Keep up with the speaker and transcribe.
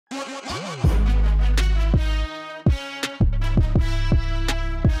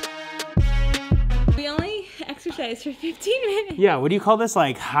We only exercise for 15 minutes. Yeah, what do you call this?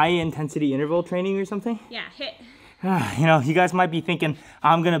 Like high intensity interval training or something? Yeah, hit. You know, you guys might be thinking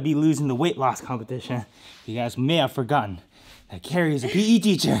I'm gonna be losing the weight loss competition. You guys may have forgotten that Carrie is a PE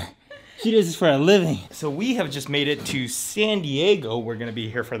teacher. She does this for a living. So we have just made it to San Diego. We're gonna be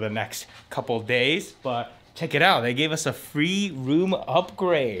here for the next couple days, but check it out. They gave us a free room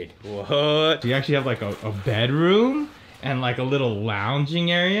upgrade. What? You actually have like a bedroom and like a little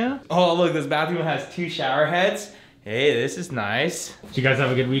lounging area. Oh, look, this bathroom has 2 shower heads. Hey, this is nice. Did you guys have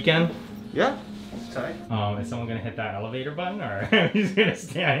a good weekend? Yeah. Sorry. Is someone gonna hit that elevator button, or are you just gonna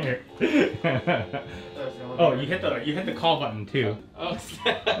stand here? Oh, you hit the call button too. Oh,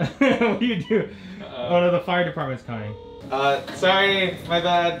 What do you do? Oh no, the fire department's coming. sorry, my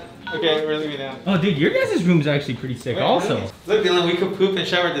bad. Okay, we're leaving now. Oh, dude, your guys' room's actually pretty sick. Wait, also. really? Look, Dylan, we could poop and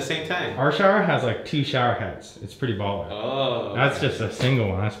shower at the same time. Our shower has like 2 shower heads. It's pretty baller. Oh. That's just a single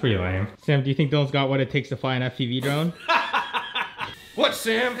one. That's pretty lame. Sam, do you think Dylan's got what it takes to fly an FPV drone? What,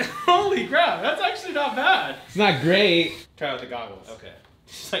 Sam? Holy crap, that's actually not bad. It's not great. Try out the goggles. Okay.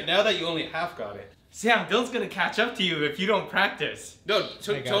 It's like now that you only half got it. Sam, Dylan's gonna catch up to you if you don't practice. No,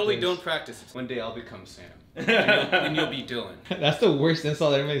 totally this. don't practice. One day I'll become Sam. And you'll be Dylan. That's the worst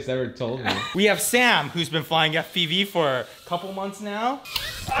insult anybody's ever told me. We have Sam, who's been flying FPV for a couple months now.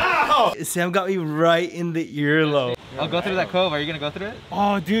 Ow! Sam got me right in the earlobe. I'll go through that cove. Are you gonna go through it?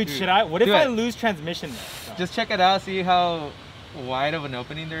 Oh, dude, should I? What if Do I it. lose transmission there? Just check it out. See how wide of an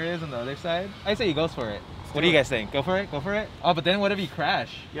opening there is on the other side. I say you go for it. What do you guys think? Go for it? Go for it? Oh, but then what if you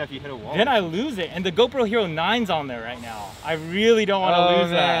crash? Yeah, if you hit a wall. Then I lose it, and the GoPro Hero 9's on there right now. I really don't want to lose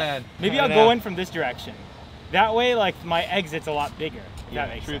that. man. Maybe I I'll know. go in from this direction. That way, like, my exit's a lot bigger. Yeah,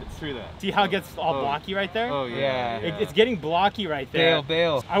 That makes true, sense. true that. See how it gets all blocky right there? Oh, yeah. It's getting blocky right there.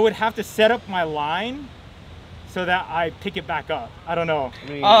 Bail. I would have to set up my line so that I pick it back up. I don't know.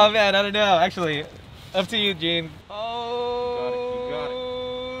 Oh man, I don't know. Actually, up to you, Gene. Oh, You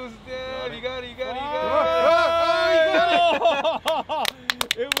got it. You got it. You got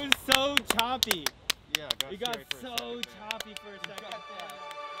it. It was so choppy. Yeah, It got so choppy for a second.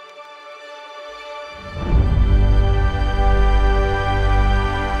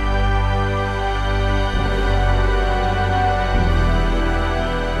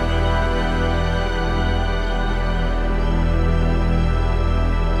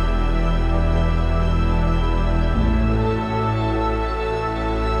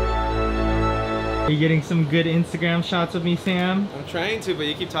 Are you getting some good Instagram shots of me, Sam? I'm trying to, but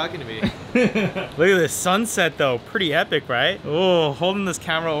you keep talking to me. Look at this sunset though, pretty epic, right? Oh, holding this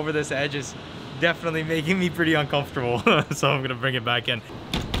camera over this edge is definitely making me pretty uncomfortable. So I'm gonna bring it back in.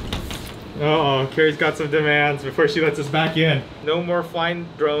 Uh-oh, Carrie's got some demands before she lets us back in. No more flying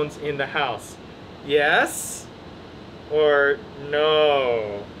drones in the house. Yes? Or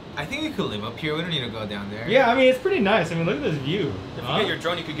no? I think we could live up here. We don't need to go down there. Yeah, I mean, it's pretty nice. I mean, look at this view. If you get your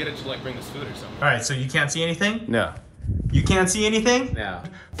drone, you could get it to like bring us food or something. All right, so you can't see anything? No. You can't see anything? No.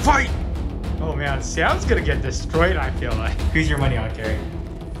 Fight! Oh man, Sam's gonna get destroyed, I feel like. Who's your money on, Carrie?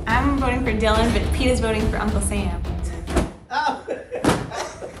 I'm voting for Dylan, but Pete is voting for Uncle Sam. Oh.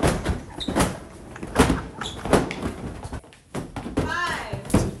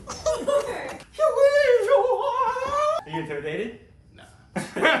 Are you intimidated? No.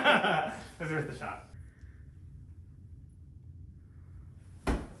 It's worth a shot.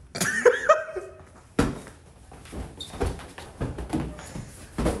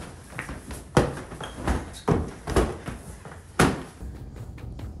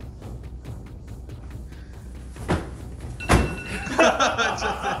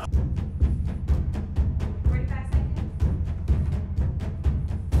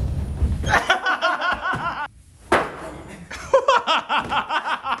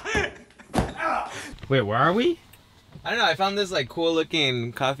 Wait, where are we? I don't know. I found this like cool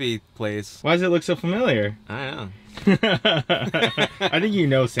looking coffee place. Why does it look so familiar? I don't know. I think you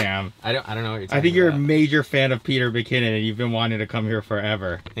know Sam. I don't know what you're talking I think you're a about. major fan of Peter McKinnon and you've been wanting to come here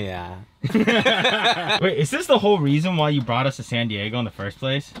forever. Yeah. Wait, is this the whole reason why you brought us to San Diego in the first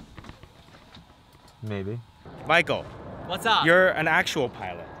place? Maybe. Michael, What's up? you're an actual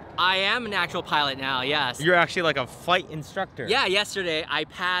pilot. I am an actual pilot now, yes. You're actually like a flight instructor. Yeah, yesterday I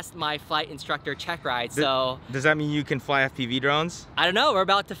passed my flight instructor check ride, so Does that mean you can fly FPV drones? I don't know, we're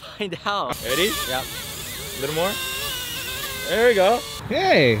about to find out. Ready? Yep. A little more? There we go.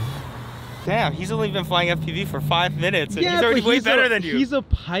 Hey. Damn, he's only been flying FPV for 5 minutes and he's already way better than you. He's a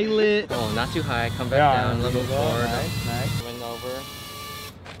pilot. Oh, not too high, come back down, a little bit forward. Nice. Coming over.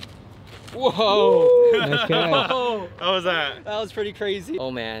 Whoa! Nice catch. Whoa. How was that? That was pretty crazy.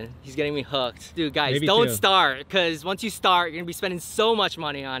 Oh man, he's getting me hooked. Dude, guys, Maybe don't two. start, because once you start, you're gonna be spending so much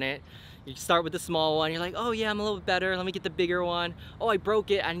money on it. You start with the small one, you're like, oh yeah, I'm a little bit better, let me get the bigger one. Oh, I broke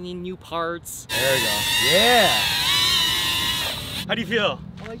it, I need new parts. There we go. Yeah. How do you feel?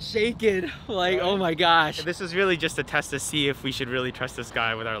 I'm like shaking, like, oh my gosh. This is really just a test to see if we should really trust this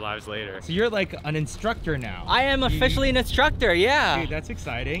guy with our lives later. So you're like an instructor now. I am officially an instructor, yeah. Dude, that's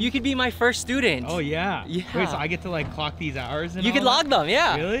exciting. You could be my first student. Oh yeah. Yeah. Wait, so I get to like clock these hours and You all could that? log them,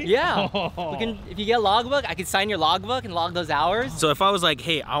 yeah. Really? Yeah. Oh. We can, if you get a logbook, I could sign your logbook and log those hours. So if I was like,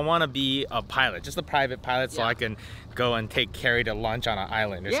 hey, I want to be a pilot, just a private pilot, so Yeah. I can go and take Carrie to lunch on an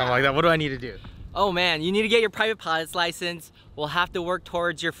island or Yeah. something like that, what do I need to do? Oh man, you need to get your private pilot's license. We'll have to work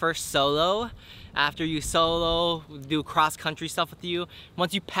towards your first solo. After you solo, we'll do cross-country stuff with you.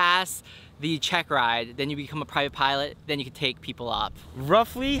 Once you pass the check ride, then you become a private pilot, then you can take people up.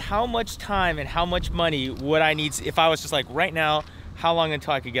 Roughly how much time and how much money would I need if I was just like right now, how long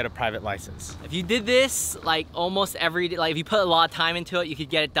until I could get a private license? If you did this like almost every day, like if you put a lot of time into it, you could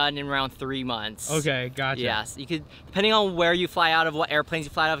get it done in around 3 months. Okay, gotcha. Yes, you could, depending on where you fly out of, what airplanes you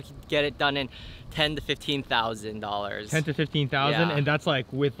fly out of, you could get it done in $10,000 to $15,000. 10 to 15,000, Yeah. and that's like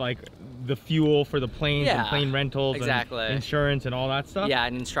with like the fuel for the planes and Yeah, plane rentals exactly. and insurance and all that stuff. Yeah,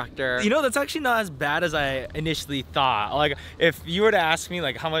 an instructor. You know, that's actually not as bad as I initially thought. Like, if you were to ask me,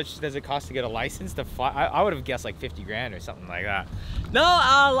 like, how much does it cost to get a license to fly, I would have guessed like 50 grand or something like that. No,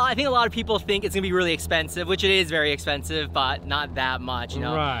 I think a lot of people think it's gonna be really expensive, which it is very expensive, but not that much, you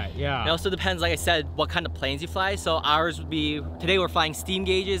know? Right, yeah. It also depends, like I said, what kind of planes you fly. So ours would be, today we're flying steam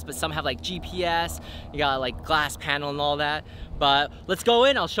gauges, but some have like GPS, you got like glass panel and all that. But let's go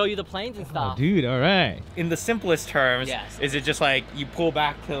in, I'll show you the planes and Oh, stuff. dude, all right. In the simplest terms, Yes. is it just like you pull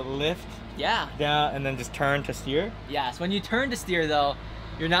back to lift Yeah, down and then just turn to steer? yes. When you turn to steer though,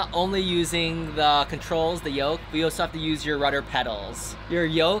 you're not only using the controls, the yoke, but you also have to use your rudder pedals. Your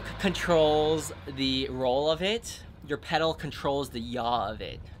yoke controls the roll of it. Your pedal controls the yaw of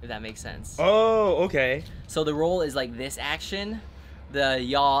it, if that makes sense. Oh, okay. So the roll is like this action. The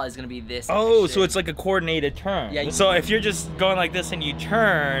yaw is gonna be this Oh, action. so it's like a coordinated turn. Yeah, you- So if you're just going like this and you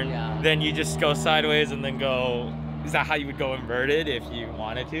turn, Yeah. then you just go sideways and then go. Is that how you would go inverted if you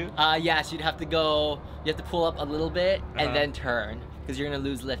wanted to? Yes, you'd have to go, you have to pull up a little bit and Uh-huh. then turn. Because you're gonna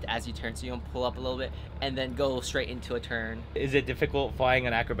lose lift as you turn, so you don't pull up a little bit and then go straight into a turn. Is it difficult flying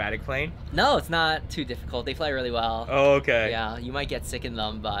an acrobatic plane? No, it's not too difficult. They fly really well. Oh, okay. Yeah, you might get sick in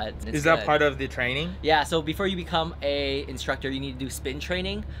them, but it's Is that good. part of the training? Yeah, so before you become a instructor, you need to do spin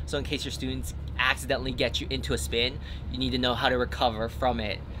training. So in case your students accidentally get you into a spin, you need to know how to recover from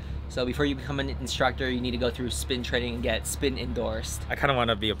it. So before you become an instructor, you need to go through spin training and get spin endorsed. I kind of want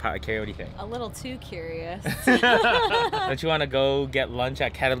to be a pilot. What do you think? A little too curious. Don't you want to go get lunch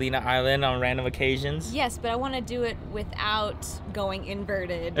at Catalina Island on random occasions? Yes, but I want to do it without going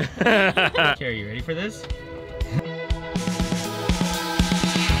inverted. Carrie, you ready for this?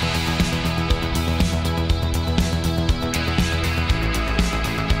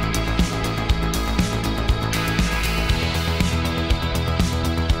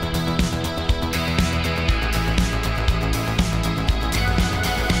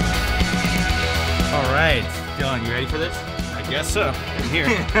 All right, Dylan, you ready for this? I guess so. I'm here.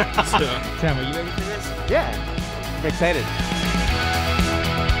 So, Sam, are you ready for this? yeah, I'm excited.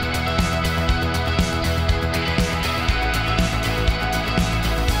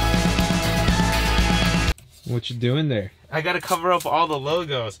 What you doing there? I gotta cover up all the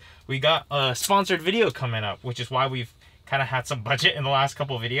logos. We got a sponsored video coming up, which is why we've kind of had some budget in the last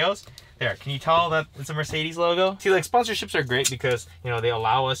couple of videos. There, can you tell that it's a Mercedes logo? See, like, sponsorships are great because, you know, they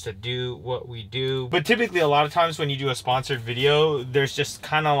allow us to do what we do. But typically, a lot of times when you do a sponsored video, there's just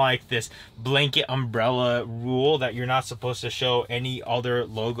kind of like this blanket umbrella rule that you're not supposed to show any other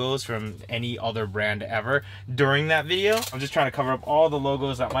logos from any other brand ever during that video. I'm just trying to cover up all the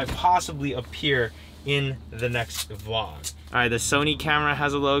logos that might possibly appear in the next vlog. All right, the Sony camera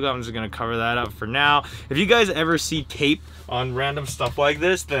has a logo. I'm just gonna cover that up for now. If you guys ever see tape on random stuff like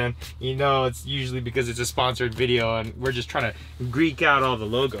this, then you know it's usually because it's a sponsored video and we're just trying to Greek out all the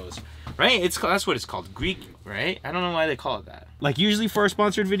logos, right? That's what it's called, Greek, right? I don't know why they call it that. Like, usually for our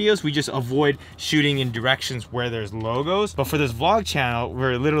sponsored videos, we just avoid shooting in directions where there's logos. But for this vlog channel,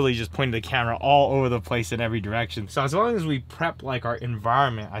 we're literally just pointing the camera all over the place in every direction. So as long as we prep like our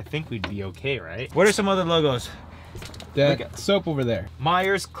environment, I think we'd be okay, right? What are some other logos? That soap over there.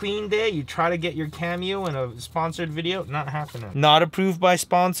 Myers Clean Day. You try to get your cameo in a sponsored video, not happening. Not approved by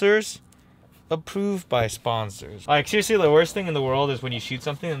sponsors. approved by sponsors. Like seriously, the worst thing in the world is when you shoot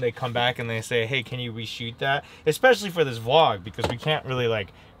something and they come back and they say, hey, can you reshoot that? Especially for this vlog, because we can't really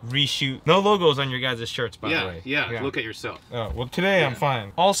like reshoot. No logos on your guys' shirts, by the way. Yeah, look at yourself. Oh, well today I'm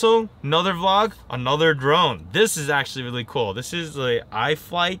fine. Also, another vlog, another drone. This is actually really cool. This is the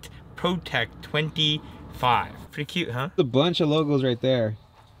iFlight Protect 25. Pretty cute, huh? A bunch of logos right there.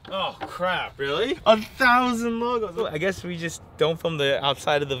 Oh crap, really? 1,000 logos. I guess we just don't film the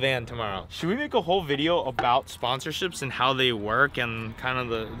outside of the van tomorrow. Should we make a whole video about sponsorships and how they work and kind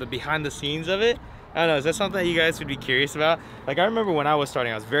of the behind the scenes of it? I don't know, is that something that you guys would be curious about? Like I remember when I was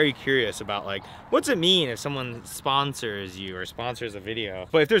starting, I was very curious about like, what's it mean if someone sponsors you or sponsors a video?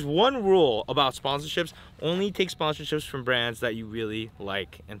 But if there's one rule about sponsorships, only take sponsorships from brands that you really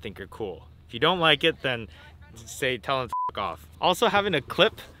like and think are cool. If you don't like it, then tell them to f off. Also, having a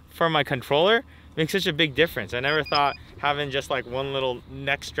clip for my controller makes such a big difference. I never thought having just like one little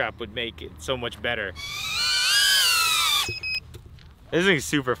neck strap would make it so much better. This thing's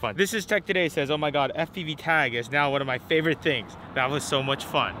super fun. This is Tech Today says, oh my god, FPV tag is now one of my favorite things. That was so much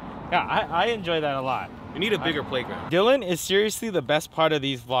fun. Yeah, I enjoy that a lot. You need a bigger playground. Dylan is seriously the best part of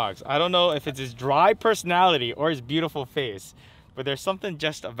these vlogs. I don't know if it's his dry personality or his beautiful face, but there's something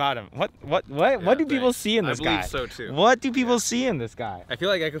just about him. What do people see in this guy? I believe so too. What do people see in this guy? I feel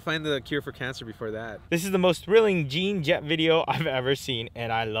like I could find the cure for cancer before that. This is the most thrilling Gene Jet video I've ever seen,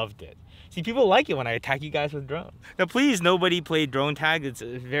 and I loved it. See, people like it when I attack you guys with drones. Now, please, nobody play drone tag. It's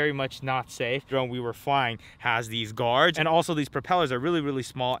very much not safe. The drone we were flying has these guards, and also these propellers are really, really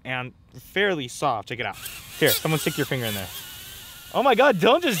small and fairly soft. Check it out. Here, someone stick your finger in there. Oh my God,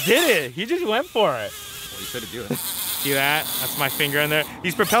 Dylan just did it. He just went for it. Well, you said to do it. See that? That's my finger in there.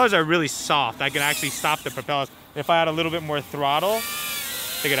 These propellers are really soft. I can actually stop the propellers. If I had a little bit more throttle,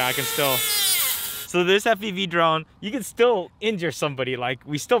 check it out, I can still. So this FPV drone, you can still injure somebody. Like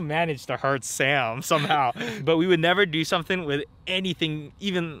we still managed to hurt Sam somehow, but we would never do something with anything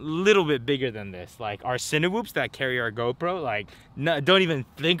even a little bit bigger than this. Like our Cinewhoops that carry our GoPro, like no, don't even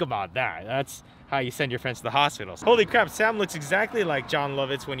think about that. That's how you send your friends to the hospital. Holy crap, Sam looks exactly like John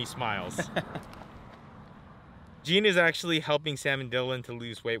Lovitz when he smiles. Gene is actually helping Sam and Dylan to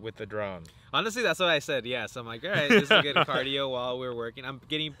lose weight with the drone. Honestly, that's what I said. Yeah, so I'm like, all right, this is good cardio while we're working. I'm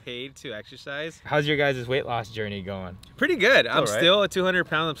getting paid to exercise. How's your guys' weight loss journey going? Pretty good. I'm still at 200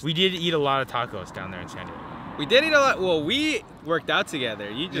 pounds. We did eat a lot of tacos down there in San Diego. We did eat a lot. Well, we worked out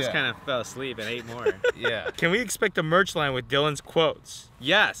together. You just kind of fell asleep and ate more. Yeah. Can we expect a merch line with Dylan's quotes?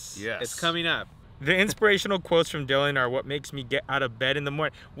 Yes. Yes. It's coming up. The inspirational quotes from Dylan are what makes me get out of bed in the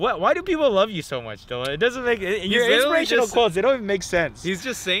morning. Why do people love you so much, Dylan? It doesn't make your inspirational quotes. They don't even make sense. He's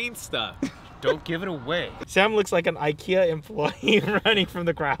just saying stuff. Don't give it away. Sam looks like an IKEA employee running from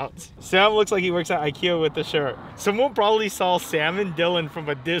the crowds. Sam looks like he works at IKEA with the shirt. Someone probably saw Sam and Dylan from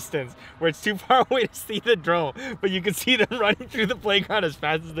a distance where it's too far away to see the drone, but you can see them running through the playground as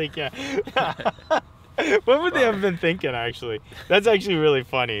fast as they can. What would they have been thinking, actually? That's actually really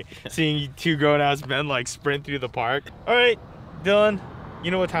funny, seeing two grown-ass men like sprint through the park. All right, Dylan,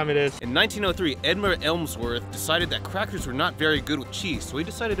 you know what time it is. In 1903, Edmund Elmsworth decided that crackers were not very good with cheese, so he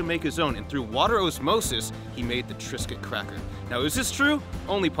decided to make his own, and through water osmosis, he made the Triscuit cracker. Now, is this true?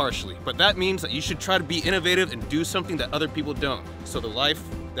 Only partially, but that means that you should try to be innovative and do something that other people don't, so the life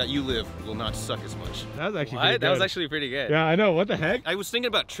that you live will not suck as much. That was actually pretty good. That was actually pretty good. Yeah, I know. What the heck? I was thinking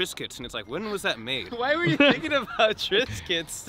about Triscuits, and it's like, when was that made? Why were you thinking about Triscuits?